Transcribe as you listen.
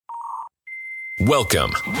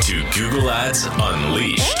Welcome to Google Ads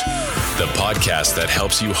Unleashed, the podcast that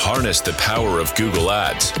helps you harness the power of Google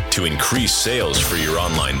Ads to increase sales for your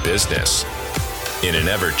online business. In an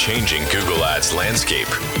ever-changing Google Ads landscape,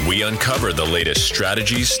 we uncover the latest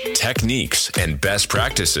strategies, techniques, and best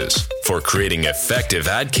practices for creating effective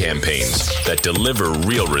ad campaigns that deliver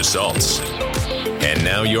real results. And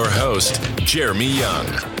now your host, Jeremy Young.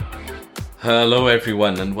 Hello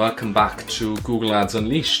everyone and welcome back to Google Ads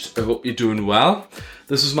Unleashed. I hope you're doing well.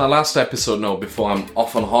 This is my last episode now before I'm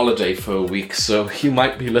off on holiday for a week, so you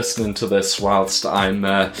might be listening to this whilst I'm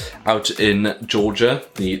out in Georgia,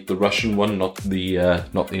 the Russian one, not the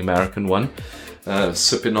American one,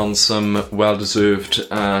 sipping on some well-deserved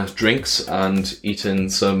drinks and eating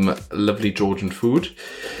some lovely Georgian food.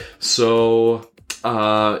 So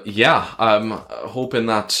I'm hoping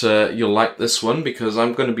that you'll like this one because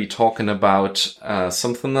I'm going to be talking about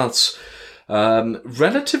something that's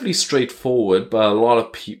relatively straightforward, but a lot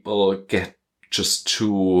of people get just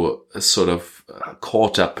too sort of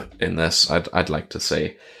caught up in this, I'd like to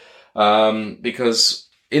say. Because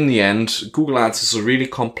in the end, Google Ads is a really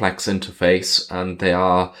complex interface and there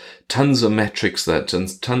are tons of metrics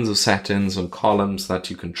and tons of settings and columns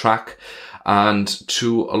that you can track. And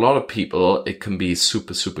to a lot of people, it can be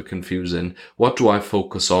super, super confusing. What do I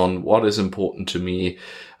focus on? What is important to me?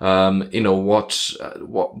 What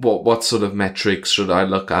sort of metrics should I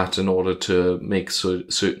look at in order to make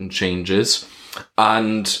certain changes?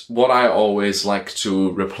 And what I always like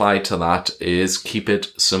to reply to that is keep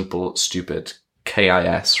it simple, stupid.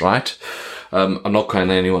 KIS, right? I'm not calling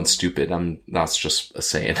anyone stupid. That's just a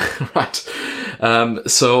saying, right?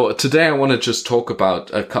 So today I want to just talk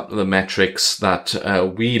about a couple of the metrics that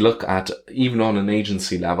we look at even on an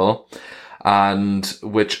agency level and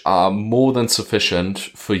which are more than sufficient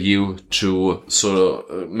for you to sort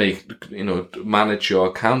of manage your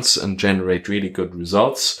accounts and generate really good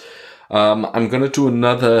results. I'm going to do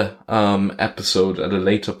another episode at a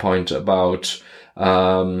later point about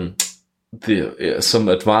some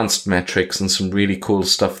advanced metrics and some really cool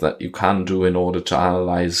stuff that you can do in order to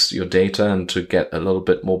analyze your data and to get a little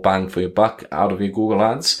bit more bang for your buck out of your Google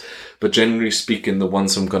Ads. But generally speaking, the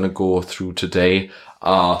ones I'm going to go through today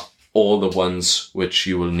are all the ones which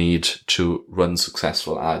you will need to run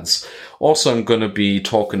successful ads. Also, I'm going to be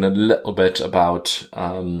talking a little bit about,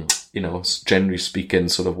 generally speaking,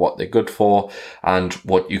 sort of what they're good for and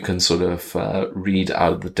what you can sort of read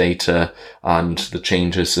out of the data and the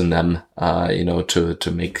changes in them,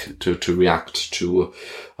 to react to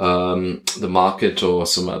the market or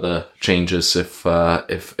some other changes if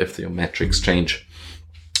your metrics change.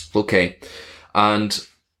 Okay, and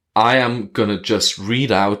I am going to just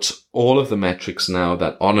read out all of the metrics now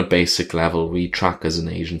that on a basic level we track as an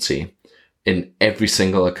agency. In every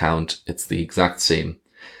single account, it's the exact same.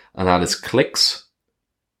 And that is clicks,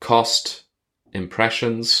 cost,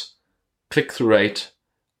 impressions, click-through rate,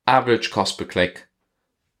 average cost per click,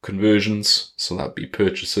 conversions, so that'd be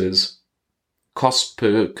purchases, cost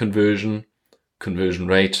per conversion, conversion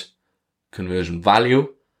rate, conversion value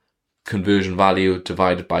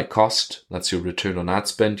divided by cost, that's your return on ad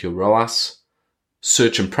spend, your ROAS,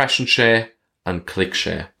 search impression share, and click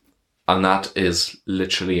share. And that is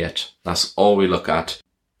literally it. That's all we look at.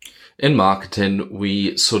 In marketing,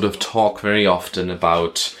 we sort of talk very often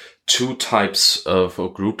about two types of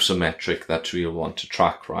or groups of metric that we want to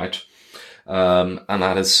track, right? And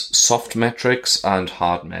that is soft metrics and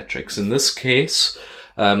hard metrics. In this case,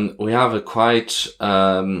 we have a quite,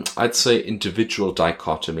 I'd say, individual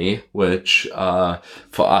dichotomy, which,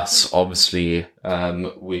 for us, obviously,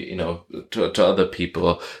 to other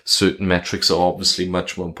people, certain metrics are obviously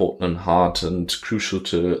much more important and hard and crucial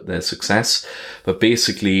to their success. But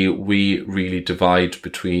basically, we really divide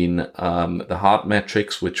between, the hard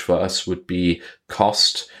metrics, which for us would be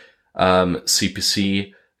cost,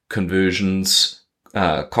 CPC, conversions,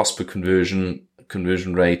 cost per conversion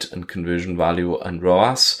rate and conversion value and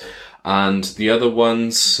ROAS. And the other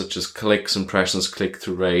ones such as clicks, impressions,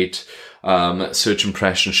 click-through rate, search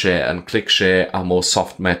impression share and click share are more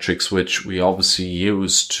soft metrics, which we obviously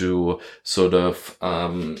use to sort of,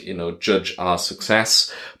 judge our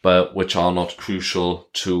success, but which are not crucial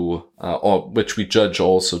to, or which we judge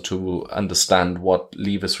also to understand what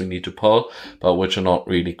levers we need to pull, but which are not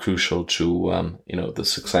really crucial to, the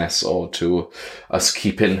success or to us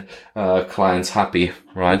keeping, clients happy,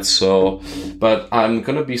 right? So, but I'm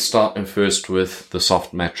going to be starting first with the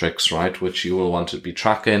soft metrics, right? Which you will want to be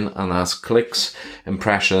tracking, and that's clicks,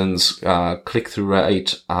 impressions, click-through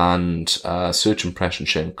rate, and search impression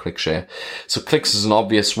share and click share. So clicks is an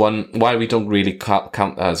obvious one. Why we don't really count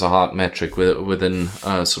that as a hard metric within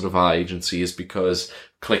sort of our agency is because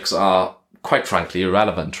clicks are quite frankly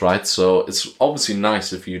irrelevant, right? So it's obviously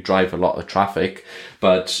nice if you drive a lot of traffic,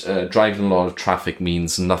 but driving a lot of traffic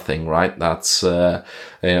means nothing, right? That's if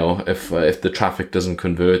the traffic doesn't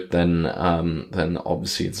convert, then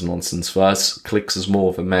obviously it's nonsense. For us, clicks is more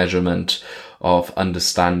of a measurement of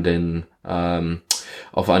understanding,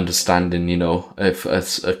 if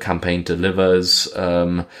a campaign delivers.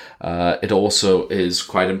 It also is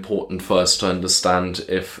quite important for us to understand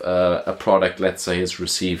if a product, let's say, has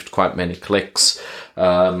received quite many clicks,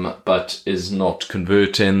 but is not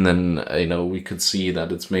converting, then, we could see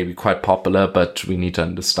that it's maybe quite popular, but we need to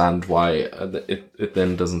understand why it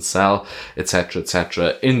then doesn't sell, etc.,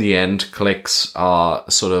 etc. In the end, clicks are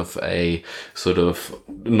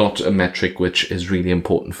not a metric which is really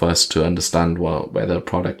important for us to understand whether a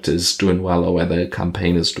product is doing well or whether a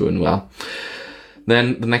campaign is doing well.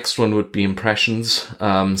 Then the next one would be impressions.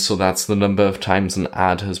 So that's the number of times an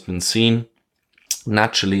ad has been seen.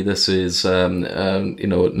 Naturally, this is, an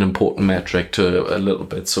important metric to a little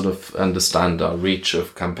bit sort of understand our reach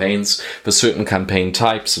of campaigns. For certain campaign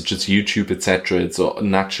types, such as YouTube, etc., it's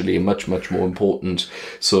naturally a much, much more important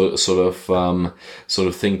sort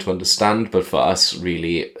of thing to understand. But for us,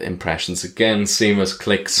 really, impressions, again, same as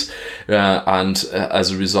clicks, and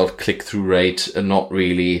as a result, click-through rate are not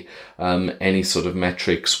really any sort of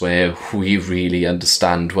metrics where we really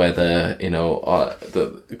understand whether,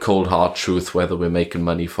 the cold hard truth, whether we're making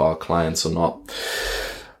money for our clients or not.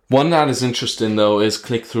 One that is interesting though is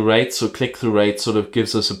click-through rate. So click-through rate sort of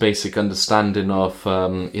gives us a basic understanding of,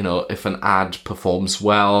 if an ad performs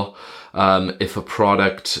well, if a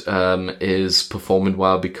product is performing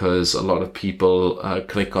well because a lot of people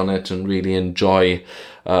click on it and really enjoy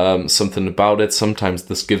something about it. Sometimes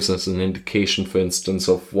this gives us an indication, for instance,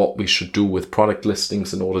 of what we should do with product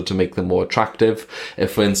listings in order to make them more attractive.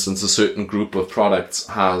 If, for instance, a certain group of products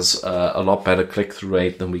has a lot better click-through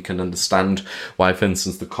rate, then we can understand why, for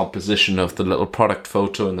instance, the composition of the little product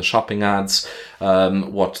photo in the shopping ads,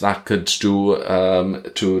 what that could do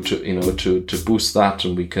to boost that,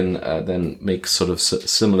 and we can then make sort of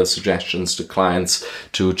similar suggestions to clients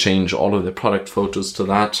to change all of their product photos to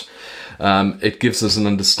that. It gives us an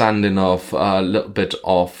understanding of a little bit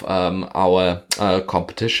of our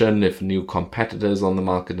competition. If new competitors on the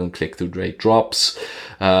market and click-through rate drops,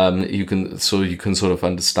 you can sort of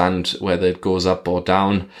understand whether it goes up or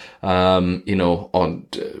down. It's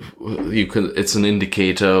an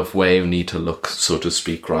indicator of where you need to look, so to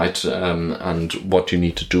speak, right? And what you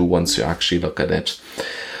need to do once you actually look at it.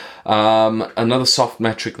 Another soft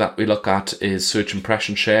metric that we look at is search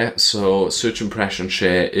impression share. So search impression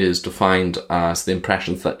share is defined as the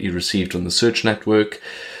impressions that you received on the search network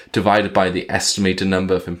divided by the estimated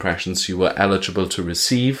number of impressions you were eligible to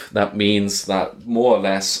receive. That means that more or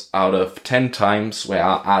less out of 10 times where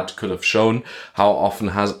our ad could have shown, how often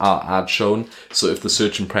has our ad shown? So if the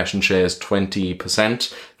search impression share is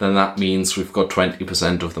 20%, then that means we've got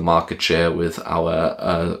 20% of the market share with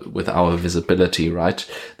our visibility, right?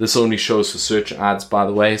 This only shows for search ads, by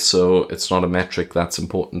the way, so it's not a metric that's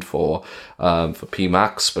important for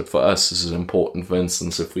PMAX, but for us this is important. For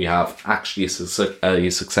instance, if we have actually a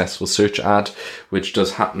successful search ad, which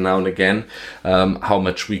does happen now and again, how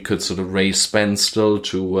much we could sort of raise spend still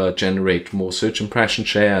to generate more search impression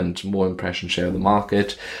share and more impression share of the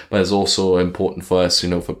market. But it's also important for us,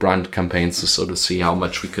 for brand campaigns to sort of see how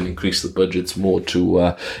much we can increase the budgets more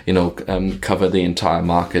to, cover the entire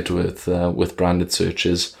market with branded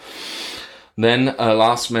searches. Then a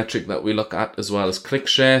last metric that we look at as well is click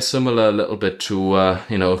share, similar a little bit to,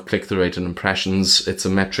 click-through rate and impressions. It's a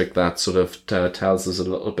metric that sort of tells us a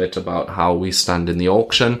little bit about how we stand in the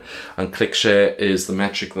auction. And click share is the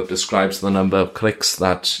metric that describes the number of clicks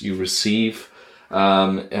that you receive,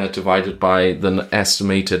 divided by the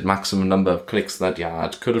estimated maximum number of clicks that your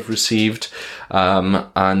ad could have received.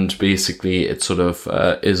 And basically it sort of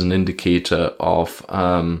is an indicator of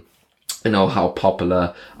how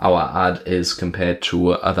popular our ad is compared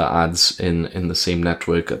to other ads in the same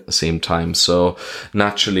network at the same time. So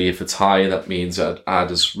naturally, if it's high, that means that ad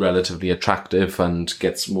is relatively attractive and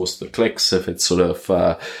gets most of the clicks. If it's sort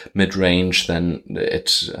of mid-range, then it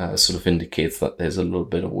sort of indicates that there's a little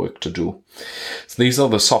bit of work to do. So these are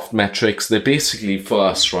the soft metrics. They're basically for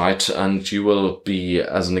us, right? And you will be,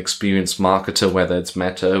 as an experienced marketer, whether it's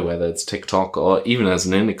Meta, whether it's TikTok, or even as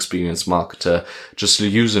an inexperienced marketer, just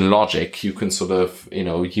using logic, you can sort of,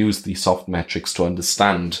 use these soft metrics to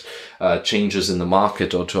understand changes in the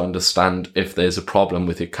market, or to understand if there's a problem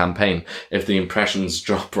with your campaign. If the impressions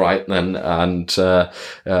drop, right, then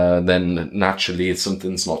naturally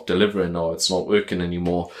something's not delivering or it's not working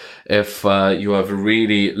anymore. If you have a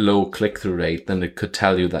really low click click-through rate, then it could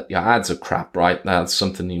tell you that your ads are crap, right? That's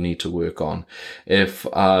something you need to work on. If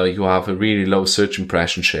you have a really low search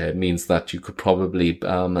impression share, it means that you could probably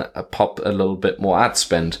pop a little bit more ad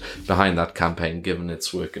spend behind that campaign, given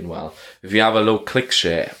it's working well. If you have a low click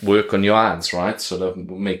share, work on your ads, right? Sort of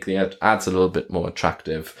make the ads a little bit more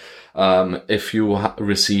attractive. If you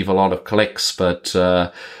receive a lot of clicks, but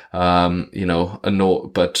no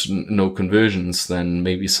conversions, then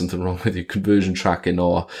maybe something wrong with your conversion tracking,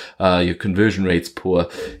 or your conversion rate's poor,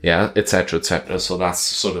 etc., etc. So that's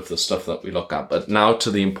sort of the stuff that we look at. But now to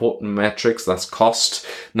the important metrics, that's cost.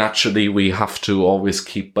 Naturally, we have to always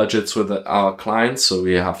keep budgets with our clients, so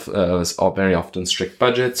we have very often strict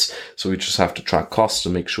budgets. So we just have to track costs to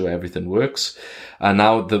make sure everything works. And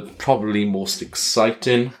now the probably most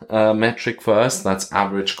exciting metric for us, that's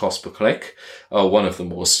average cost per click. One of the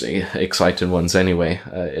most exciting ones anyway,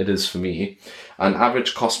 it is for me. And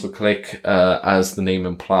average cost per click, as the name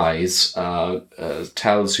implies,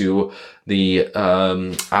 tells you the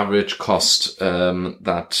average cost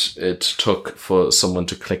that it took for someone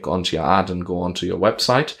to click onto your ad and go onto your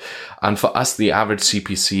website. And for us, the average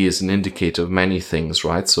CPC is an indicator of many things,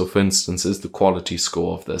 right? So for instance, is the quality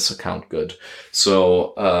score of this account good?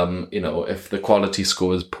 So, if the quality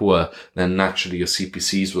score is poor, then naturally your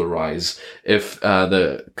CPCs will rise. If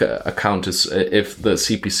the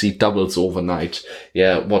CPC doubles overnight,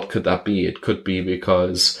 what could that be? It could be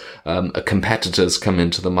because a competitor's come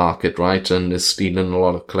into the market, right, and is stealing a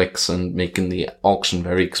lot of clicks and making the auction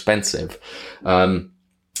very expensive.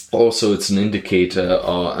 Also, it's an indicator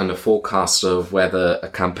and a forecast of whether a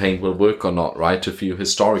campaign will work or not, right? If you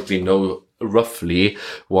historically know roughly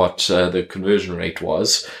what the conversion rate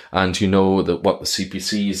was, and you know that what the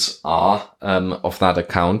CPCs are of that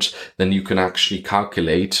account, then you can actually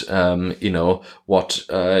calculate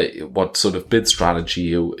what sort of bid strategy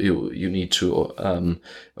you need to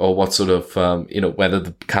or what sort of whether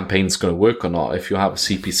the campaign's going to work or not. If you have a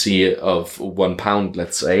CPC of £1,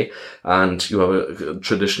 let's say, and you have a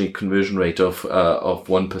traditionally conversion rate of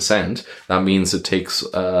 1%, that means it takes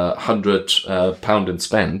 £100 in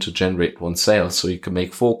spend to generate one sale. So you can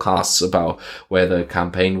make forecasts about whether a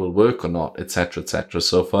campaign will work or not, etc., etc.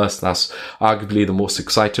 So first, that's arguably the most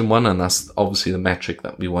exciting one, and that's obviously the metric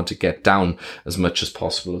that we want to get down as much as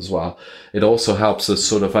possible as well. It also helps us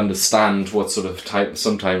sort of understand what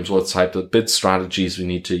type of bid strategies we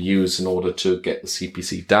need to use in order to get the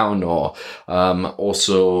CPC down, or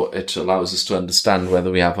also it allows us to understand whether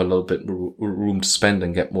we have a little bit room to spend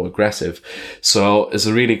and get more aggressive. So it's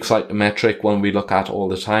a really exciting metric, one we look at all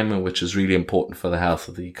the time, and which is really important for the health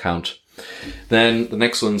of the account. Then the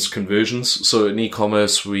next one's conversions. So in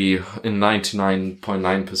e-commerce, we in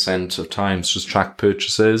 99.9% of times just track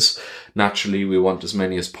purchases. Naturally, we want as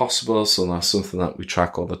many as possible, so that's something that we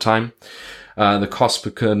track all the time. The cost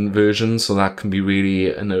per conversion, so that can be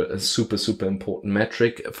really a super, super important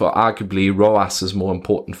metric. For arguably, ROAS is more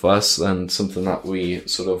important for us and something that we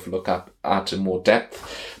sort of look at in more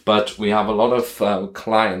depth. But we have a lot of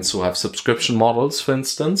clients who have subscription models, for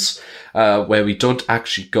instance, where we don't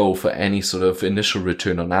actually go for any sort of initial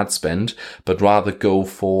return on ad spend, but rather go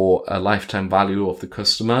for a lifetime value of the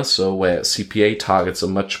customer. So where CPA targets are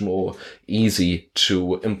much more easy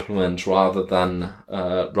to implement rather than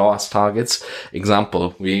ROAS targets.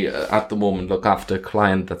 Example, we at the moment look after a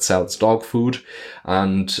client that sells dog food,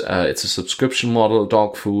 and it's a subscription model,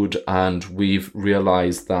 dog food, and we've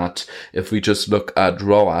realized that if we just look at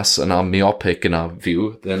ROAS and are myopic in our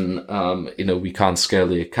view, then we can't scale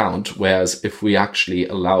the account. Whereas if we actually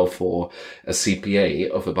allow for a CPA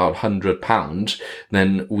of about £100,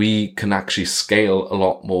 then we can actually scale a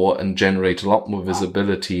lot more and generate a lot more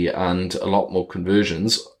visibility and a lot more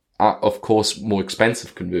conversions. Of course, more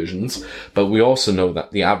expensive conversions, but we also know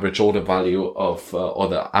that the average order value of, or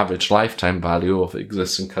the average lifetime value of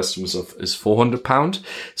existing customers is £400.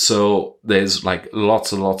 So there's like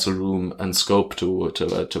lots and lots of room and scope to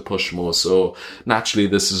push more. So naturally,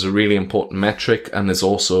 this is a really important metric, and there's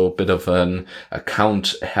also a bit of an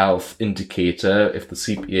account health indicator. If the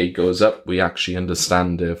CPA goes up, we actually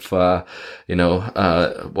understand if, what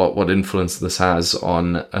influence this has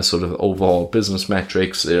on a sort of overall business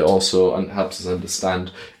metrics. It also helps us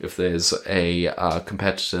understand if there's a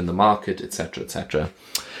competitor in the market, etc., etc.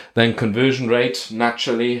 Then conversion rate,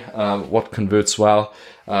 naturally, what converts well.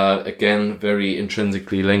 Again, very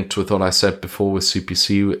intrinsically linked with what I said before with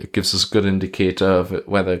CPC. It gives us a good indicator of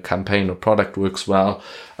whether a campaign or product works well.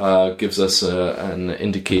 Gives us an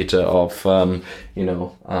indicator of,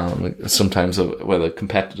 sometimes of whether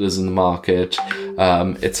competitors in the market,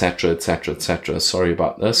 etc., etc., etc. Sorry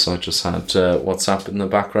about this. I just had WhatsApp in the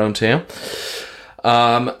background here.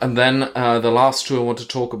 And then the last two I want to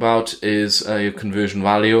talk about is your conversion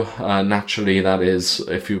value. Naturally, that is,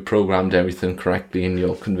 if you programmed everything correctly in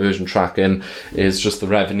your conversion tracking, is just the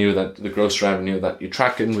revenue, the gross revenue that you're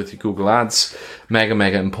tracking with your Google Ads.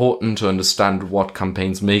 Mega important to understand what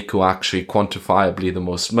campaigns make you actually quantifiably the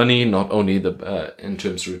most money, not only in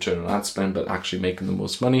terms of return on ad spend, but actually making the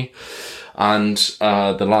most money. And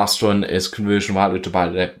the last one is conversion value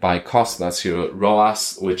divided by cost. That's your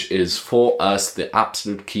ROAS, which is for us the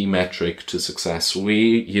absolute key metric to success.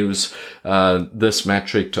 We use this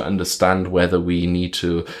metric to understand whether we need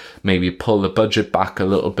to maybe pull the budget back a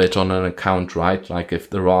little bit on an account, right? Like if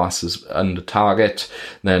the ROAS is under target,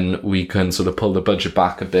 then we can sort of pull the budget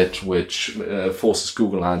back a bit, which forces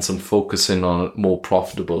Google Ads on focusing on more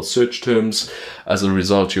profitable search terms. As a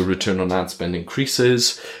result, your return on ad spend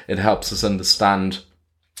increases. It helps us understand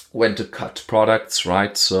when to cut products,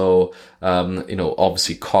 right? So,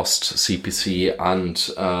 obviously cost, CPC and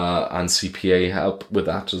CPA help with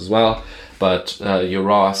that as well. But your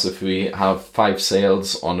ROAS, if we have 5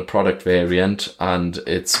 sales on a product variant and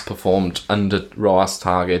it's performed under ROAS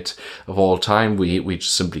target of all time, we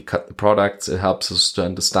just simply cut the products. It helps us to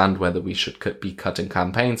understand whether we should be cutting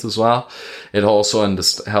campaigns as well. It also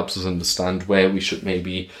helps us understand where we should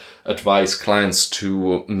maybe advise clients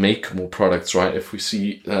to make more products, right? If we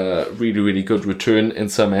see really good return in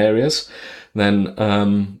some areas, then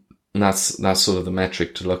that's sort of the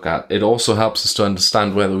metric to look at. It also helps us to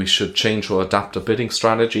understand whether we should change or adapt our bidding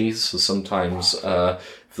strategies. So sometimes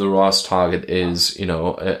if the ROAS target is,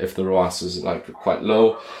 if the ROAS is like quite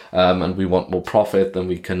low and we want more profit, then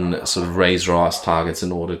we can sort of raise ROAS targets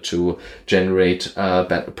in order to generate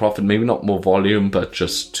better profit. Maybe not more volume, but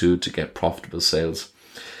just to get profitable sales.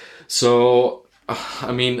 So,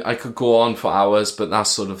 I could go on for hours, but that's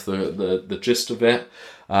sort of the gist of it.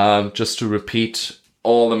 Just to repeat,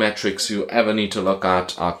 all the metrics you ever need to look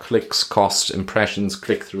at are clicks, cost, impressions,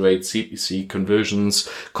 click-through rate, CPC, conversions,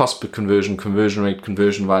 cost per conversion, conversion rate,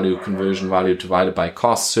 conversion value divided by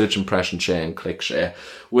cost, search impression share, and click share.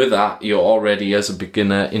 With that, you're already, as a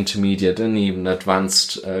beginner, intermediate, and even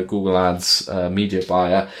advanced Google Ads media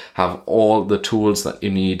buyer, have all the tools that you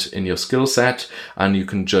need in your skill set, and you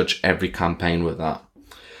can judge every campaign with that.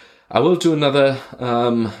 I will do another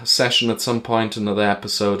session at some point, another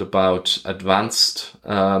episode about advanced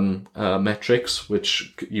metrics,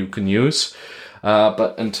 which you can use.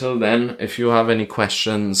 But until then, if you have any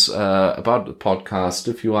questions about the podcast,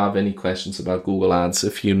 if you have any questions about Google Ads,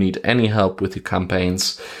 if you need any help with your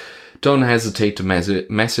campaigns, don't hesitate to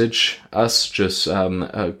message us. Just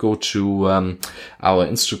go to our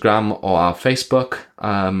Instagram or our Facebook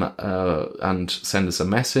and send us a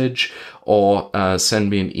message, or send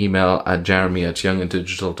me an email at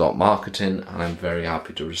jeremy@younganddigital.marketing, and I'm very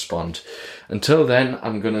happy to respond. Until then,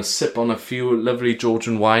 I'm going to sip on a few lovely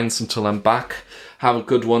Georgian wines until I'm back. Have a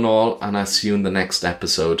good one all, and I'll see you in the next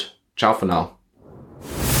episode. Ciao for now.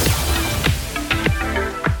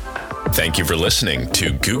 Thank you for listening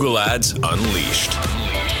to Google Ads Unleashed.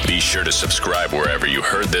 Be sure to subscribe wherever you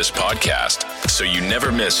heard this podcast so you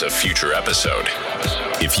never miss a future episode.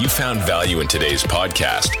 If you found value in today's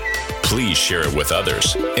podcast, please share it with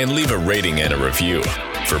others and leave a rating and a review.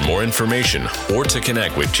 For more information or to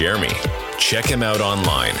connect with Jeremy, check him out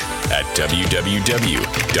online at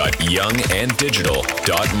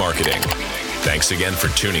www.younganddigital.marketing. Thanks again for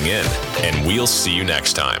tuning in, and we'll see you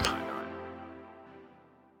next time.